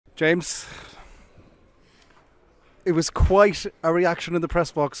James, it was quite a reaction in the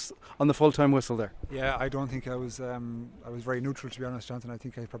press box on the full-time whistle there. Yeah, I don't think I was very neutral, to be honest, Jonathan. I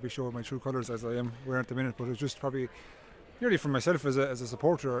think I probably showed my true colours as I am wearing at the minute, but it was just probably nearly for myself as a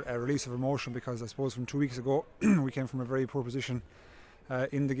supporter a release of emotion, because I suppose from 2 weeks ago we came from a very poor position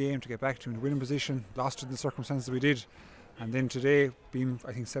in the game to get back to a winning position, lost it in the circumstances we did, and then today being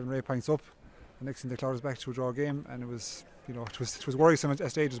I think 7 or 8 points up, the next thing they clawed us back to a draw game, and it was worrisome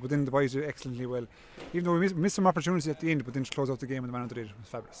at stages, but then the boys did excellently well, even though we missed some opportunities at the end, but then to close out the game and the man of the day was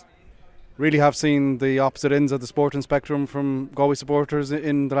fabulous. Really have seen the opposite ends of the sporting spectrum from Galway supporters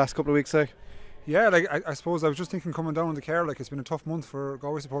in the last couple of weeks, eh? Yeah, like I suppose I was just thinking coming down in the car, like it's been a tough month for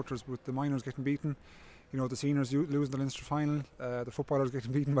Galway supporters with the minors getting beaten, you know, the seniors losing the Leinster final, the footballers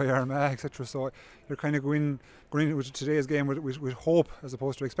getting beaten by Armagh, etc. So you're kind of going into today's game with hope as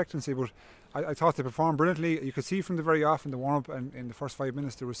opposed to expectancy. But I thought they performed brilliantly. You could see from the very off in the warm up and in the first 5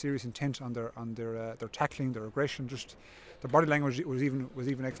 minutes there was serious intent on their tackling, their aggression. Just the body language was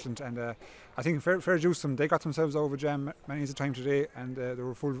even excellent. And I think fair juice them. They got themselves over jam many a time today, and they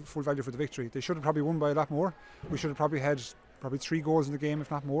were full value for the victory. They should have probably won by a lot more. We should have probably had 3 goals in the game, if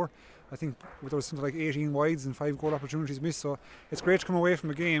not more. I think there was something like 18 wides and 5 goal opportunities missed, so it's great to come away from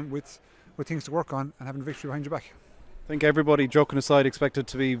a game with things to work on and having a victory behind your back. I think everybody, joking aside, expected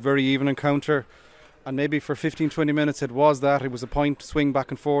to be very even encounter, and maybe for 15-20 minutes it was that. It was a point swing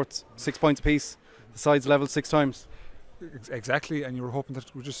back and forth, 6 points apiece, the sides levelled 6 times. Exactly, and you were hoping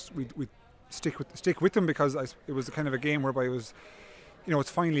that we'd stick with them, because it was kind of a game whereby it was, you know,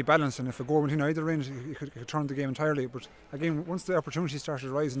 it's finely balanced, and if a goal went in either end, you could turn the game entirely. But again, once the opportunities started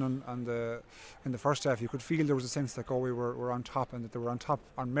rising in the first half, you could feel there was a sense that Galway were on top, and that they were on top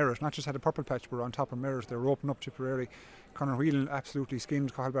on merit. Not just had a purple patch, but were on top on merit. They were opening up Tipperary. Conor Whelan absolutely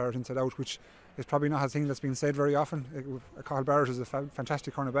skinned Cathal Barrett inside out, which is probably not a thing that's been said very often. Cathal Barrett is a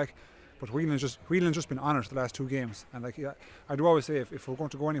fantastic cornerback, but Whelan's just been on it the last 2 games. And I do always say, if we're going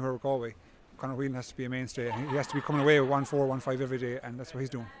to go anywhere with Galway, Conor Whelan has to be a mainstay, and he has to be coming away with 1-4, 1-5 every day, and that's what he's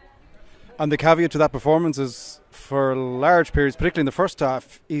doing. And the caveat to that performance is, for large periods, particularly in the first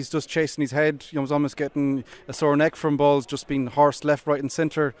half, he's just chasing his head. You know, was almost getting a sore neck from balls just being horsed left, right and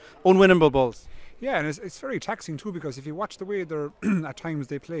centre, unwinnable balls. Yeah, and it's very taxing too, because if you watch the way they're at times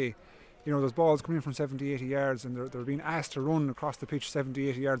they play, you know, those balls coming in from 70, 80 yards, and they're being asked to run across the pitch 70,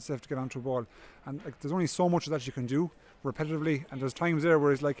 80 yards to get onto a ball, and there's only so much of that you can do repetitively, and there's times there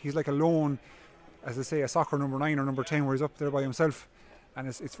where he's like alone, as I say, a soccer number 9 or number 10, where he's up there by himself, and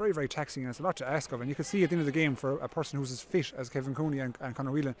it's very, very taxing, and it's a lot to ask of. And you can see at the end of the game, for a person who's as fit as Kevin Cooney and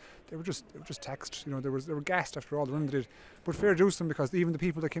Conor Whelan, they were just taxed. You know, they were gassed after all the run they did. But fair dues to them, because even the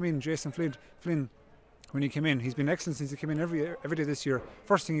people that came in, Jason Flynn, when he came in, he's been excellent since he came in every day this year.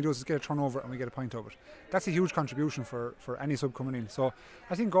 First thing he does is get a turnover, and we get a point of it. That's a huge contribution for any sub coming in. So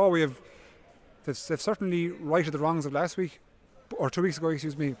I think Galway they've certainly righted the wrongs of last week, or 2 weeks ago,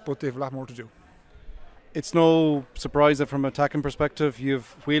 excuse me, but they've a lot more to do. It's no surprise that from an attacking perspective,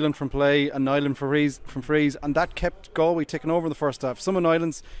 you've Whelan from play and Nyland from frees, and that kept Galway taking over in the first half. Some of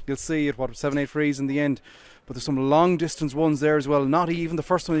Nyland's, you'll see at 7-8 frees in the end, but there's some long distance ones there as well. Not even the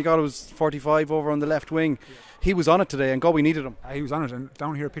first one he got, it was 45 over on the left wing. Yeah. He was on it today, and Galway needed him. He was on it, and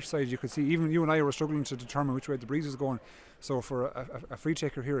down here pitch side you could see, even you and I were struggling to determine which way the breeze was going. So for a free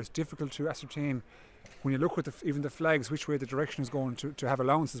taker here, it's difficult to ascertain, when you look at even the flags, which way the direction is going, to have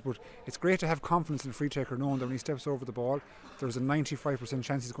allowances. But it's great to have confidence in a free taker, knowing that when he steps over the ball, there's a 95%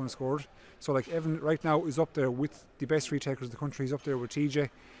 chance he's going to score it. So like Evan right now is up there with the best free takers in the country. He's up there with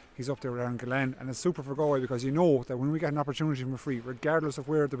TJ, he's up there with Aaron Gillan, and it's super for Galway, because you know that when we get an opportunity from a free, regardless of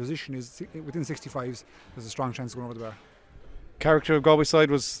where the position is within 65s, there's a strong chance of going over the bar. Character of Galway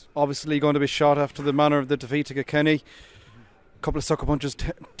side was obviously going to be shot after the manner of the defeat to Kilkenny. Couple of sucker punches,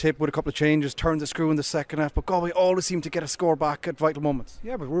 Tip with a couple of changes, turned the screw in the second half, but Galway always seemed to get a score back at vital moments.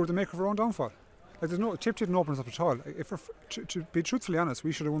 Yeah, but we were the maker of our own downfall. Like Tip didn't open us up at all. If to be truthfully honest,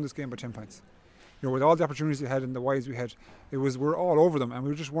 we should have won this game by 10 points. You know, with all the opportunities we had and the wides we had, we're all over them, and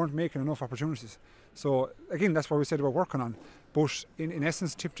we just weren't making enough opportunities. So again, that's what we said about working on. But in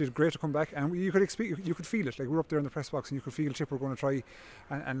essence, Tip did great to come back, and you could feel it. Like, we were up there in the press box, and you could feel Tip were going to try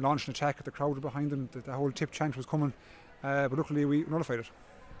and launch an attack. The crowd were behind them. The whole Tip chant was coming. But luckily we nullified it.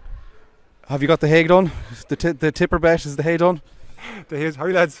 Have you got the hay done? The tipper bet, is the hay done? The hay is, how are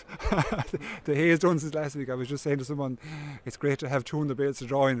you lads? The hay is done since last week. I was just saying to someone, it's great to have 2 on the bails to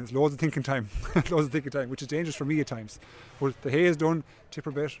draw in. It's loads of thinking time, which is dangerous for me at times. But the hay is done, tipper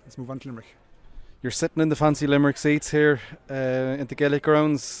bet, let's move on to Limerick. You're sitting in the fancy Limerick seats here in the Gaelic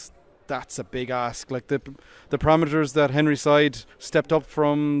Grounds. That's a big ask. Like the parameters that Henry side stepped up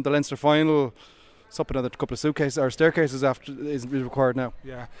from the Leinster final, up another couple of suitcases or staircases after is required now.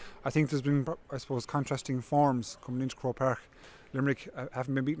 Yeah, I think there's been, I suppose, contrasting forms coming into Croke Park. Limerick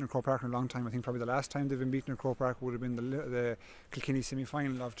haven't been beaten at Croke Park in a long time. I think probably the last time they've been beaten at Croke Park would have been the Kilkenny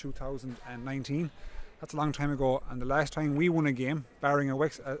semi-final of 2019. That's a long time ago, and the last time we won a game, barring a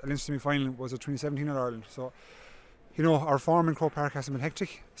Leinster semi-final, was at 2017 in Ireland. So, you know, our form in Croke Park hasn't been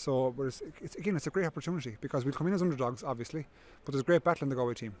hectic. So, but it's a great opportunity because we'll come in as underdogs, obviously, but there's a great battle in the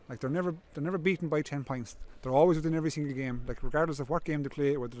Galway team. Like they're never beaten by 10 points. They're always within every single game. Like regardless of what game they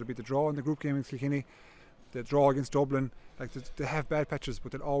play, whether it be the draw in the group game against Kilkenny, the draw against Dublin, like they have bad patches,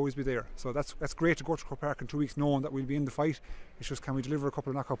 but they'll always be there. So that's great to go to Croke Park in 2 weeks knowing that we'll be in the fight. It's just, can we deliver a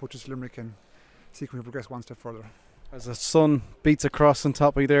couple of knockout punches to Limerick and see can we progress one step further. As the sun beats across on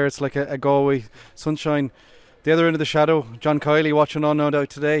top of you there, it's like a Galway sunshine. The other end of the shadow, John Kiley watching on no doubt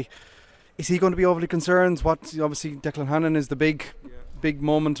today. Is he going to be overly concerned? Obviously Declan Hannon is the big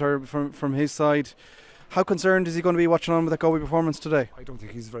moment from his side. How concerned is he going to be watching on with that Galway performance today? I don't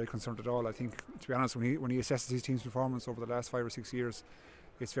think he's very concerned at all. I think, to be honest, when he assesses his team's performance over the last 5 or 6 years,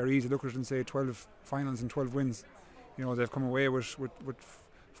 it's very easy to look at it and say 12 finals and 12 wins. You know, they've come away with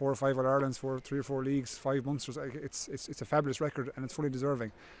 4 or 5 All Irelands, 3 or 4 leagues, 5 Munsters. It's a fabulous record and it's fully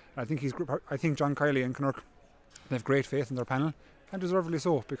deserving. And I think John Kiley and Connacht, they have great faith in their panel, and deservedly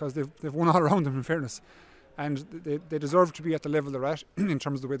so, because they've won all around them, in fairness. And they deserve to be at the level they're at in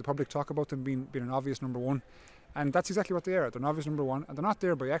terms of the way the public talk about them being an obvious number one. And that's exactly what they are. They're an obvious number one, and they're not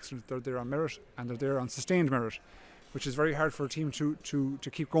there by accident. They're there on merit, and they're there on sustained merit, which is very hard for a team to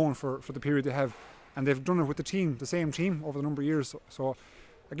keep going for the period they have. And they've done it with the same team over the number of years. So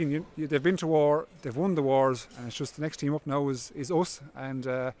again, they've been to war, they've won the wars, and it's just the next team up now is us.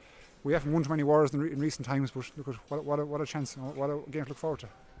 And we haven't won too many wars in recent times, but look at what a chance, what a game to look forward to.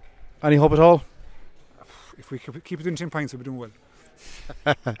 Any hope at all? If we keep it in 10 points, we'll be doing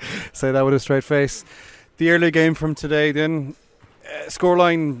well. Say that with a straight face. The early game from today, then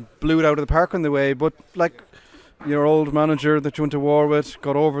scoreline blew it out of the park on the way, but like your old manager that you went to war with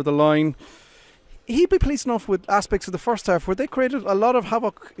got over the line. He'd be pleased enough with aspects of the first half where they created a lot of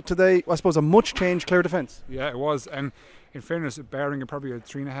havoc today. I suppose a much changed clear defence. Yeah, it was, and in fairness, barring probably a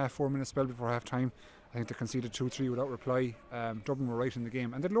 3.5-4 minute spell before half time, I think they conceded 2-3 without reply. Dublin were right in the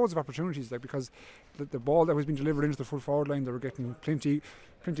game, and they had loads of opportunities, like, because the ball that was being delivered into the full forward line, they were getting plenty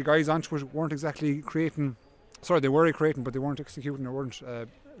guys onto it, weren't exactly creating. Sorry, they were creating, but they weren't executing, or weren't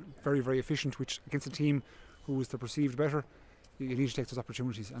very, very efficient. Which against a team who was the perceived better, you need to take those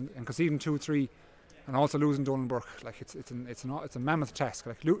opportunities. And conceding 2-3, and also losing Donald Burke, like it's a mammoth task.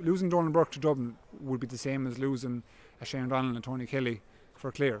 Like losing Donald Burke to Dublin would be the same as losing a Shane O'Donnell and Tony Kelly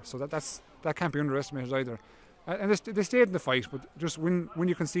for Clare. So that can't be underestimated either. And they stayed in the fight, but just when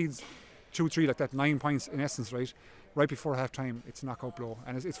you concede 2-3 like that, 9 points in essence, right before half time, it's a knockout blow.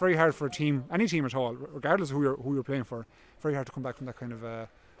 And it's very hard for a team, any team at all, regardless of who you're playing for, very hard to come back from that kind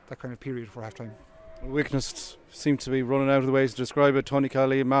of period for half time. Weakness seemed to be running out of the ways to describe it. Tony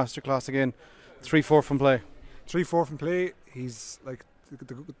Kelly, masterclass again. 3-4 from play. 3-4 from play. He's like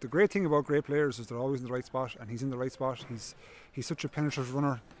the great thing about great players is they're always in the right spot, and he's in the right spot. He's such a penetrative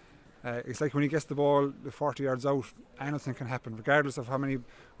runner. It's like when he gets the ball 40 yards out, anything can happen, regardless of how many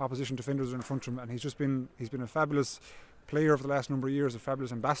opposition defenders are in front of him. And he's been a fabulous player over the last number of years, a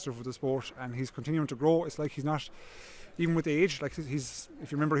fabulous ambassador for the sport, and he's continuing to grow. It's like he's not, even with age, like if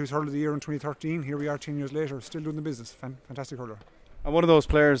you remember, he was hurler of the year in 2013. Here we are 10 years later, still doing the business. Fantastic hurler. And one of those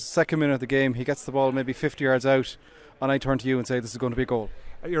players, second minute of the game, he gets the ball maybe 50 yards out, and I turn to you and say this is going to be a goal.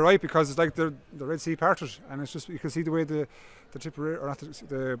 You're right, because it's like the Red Sea parted, and it's just, you can see the way the Tipperary, or not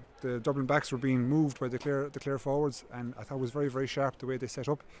the Dublin backs were being moved by the Clare forwards, and I thought it was very, very sharp the way they set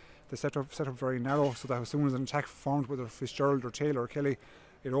up. They set up very narrow, so that as soon as an attack formed, whether Fitzgerald or Taylor or Kelly,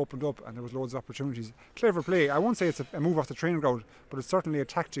 it opened up and there was loads of opportunities. Clever play. I won't say it's a move off the training ground, but it's certainly a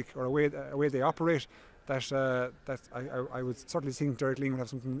tactic or a way they operate that I would certainly think Derek Lean would have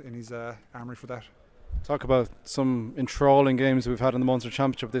something in his armoury for that. Talk about some enthralling games we've had in the Munster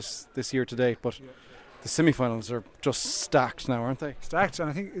Championship this year to date, but the semi-finals are just stacked now, aren't they? Stacked, and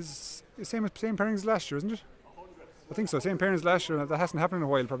I think it's the same pairings as last year, isn't it? I think so, same pairings as last year, and that hasn't happened in a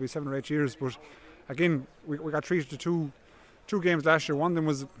while, probably 7 or 8 years. But again, we got treated to two games last year. One of them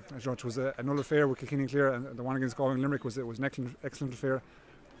was, it was a null affair with Kilkenny and Clare, and the one against Galway and Limerick was an excellent affair.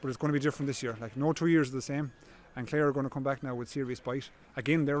 But it's going to be different this year. Like, no 2 years are the same. And Clare are going to come back now with serious bite.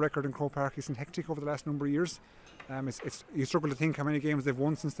 Again, their record in Croke Park isn't hectic over the last number of years. You struggle to think how many games they've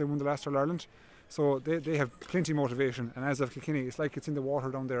won since they won the last All-Ireland. So they have plenty of motivation. And as of Kilkenny, it's like it's in the water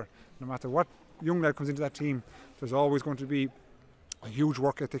down there. No matter what young lad comes into that team, there's always going to be a huge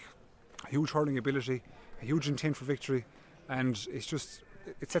work ethic, a huge hurling ability, a huge intent for victory. And it's just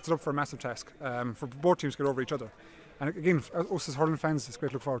it sets it up for a massive task for both teams to get over each other. And again, us as hurling fans, it's great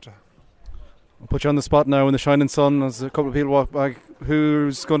to look forward to. I'll put you on the spot now in the shining sun as a couple of people walk by.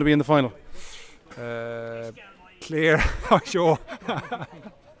 Who's going to be in the final? Claire, Joe.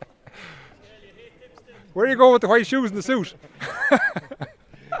 Where do you go with the white shoes and the suit?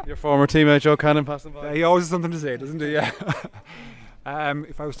 Your former teammate Joe Cannon passing by. He always has something to say, doesn't he? Yeah.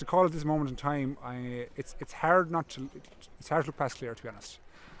 If I was to call at this moment in time, it's hard to look past Clare, to be honest.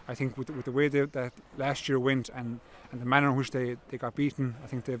 I think with the way that last year went and the manner in which they got beaten, I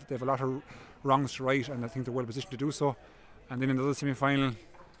think they've a lot of wrongs to right, and I think they're well positioned to do so. And then in the other semi-final,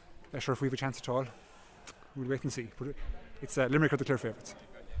 not sure if we have a chance at all. We'll wait and see. But it's Limerick are the clear favourites.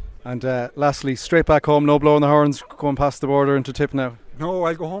 And lastly, straight back home, no blowing the horns, going past the border into Tip now. No,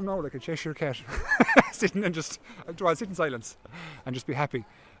 I'll go home now like a Cheshire cat, sitting and I'll sit in silence and just be happy.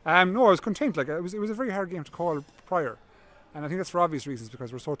 No, I was content. Like it was a very hard game to call prior, and I think that's for obvious reasons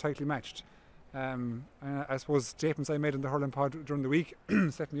because we're so tightly matched. And I suppose statements I made in the Hurling Pod during the week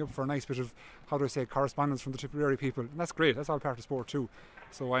set me up for a nice bit of, how do I say, correspondence from the Tipperary people. And that's great. That's all part of sport too.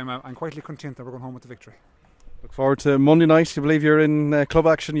 So I'm quietly content that we're going home with the victory. Look forward to Monday night. You believe you're in club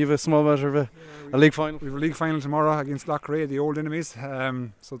action? You have a small matter of a league final. We have a league final tomorrow against Loughrea, the old enemies.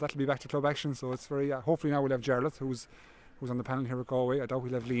 So that'll be back to club action. So it's very. Hopefully now we'll have Jarlath, who's on the panel here at Galway. I doubt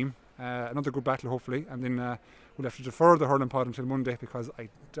we'll have Liam. Another good battle, hopefully, and then we'll have to defer the Hurling Pod until Monday because I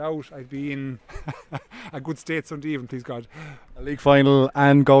doubt I'd be in a good state Sunday evening, please God. A league final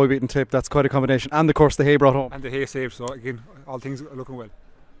and Galway beating Tip. That's quite a combination. And of course the hay brought home. And the hay saved. So again, all things are looking well.